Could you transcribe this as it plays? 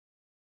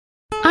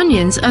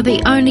Onions are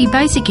the only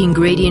basic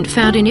ingredient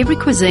found in every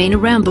cuisine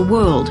around the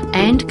world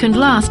and can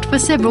last for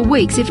several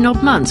weeks if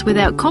not months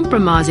without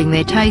compromising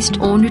their taste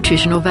or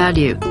nutritional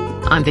value.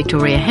 I'm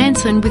Victoria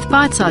Hanson with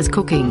Bite Size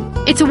Cooking.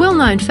 It's a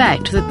well-known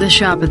fact that the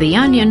sharper the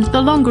onion,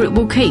 the longer it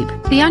will keep.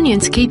 The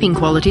onion's keeping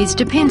qualities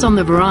depends on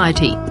the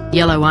variety.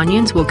 Yellow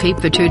onions will keep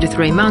for 2 to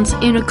 3 months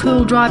in a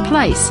cool, dry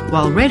place,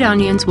 while red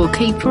onions will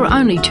keep for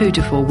only 2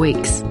 to 4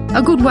 weeks.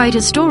 A good way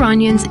to store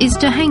onions is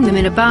to hang them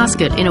in a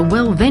basket in a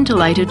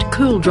well-ventilated,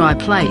 cool, dry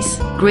place.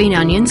 Green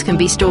onions can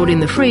be stored in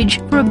the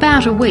fridge for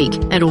about a week,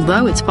 and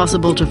although it's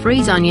possible to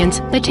freeze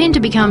onions, they tend to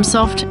become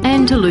soft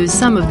and to lose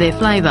some of their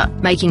flavour,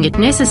 making it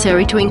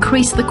necessary to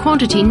increase the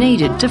quantity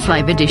needed to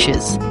flavour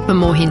dishes. For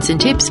more hints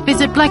and tips,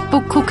 visit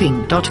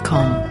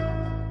blackbookcooking.com.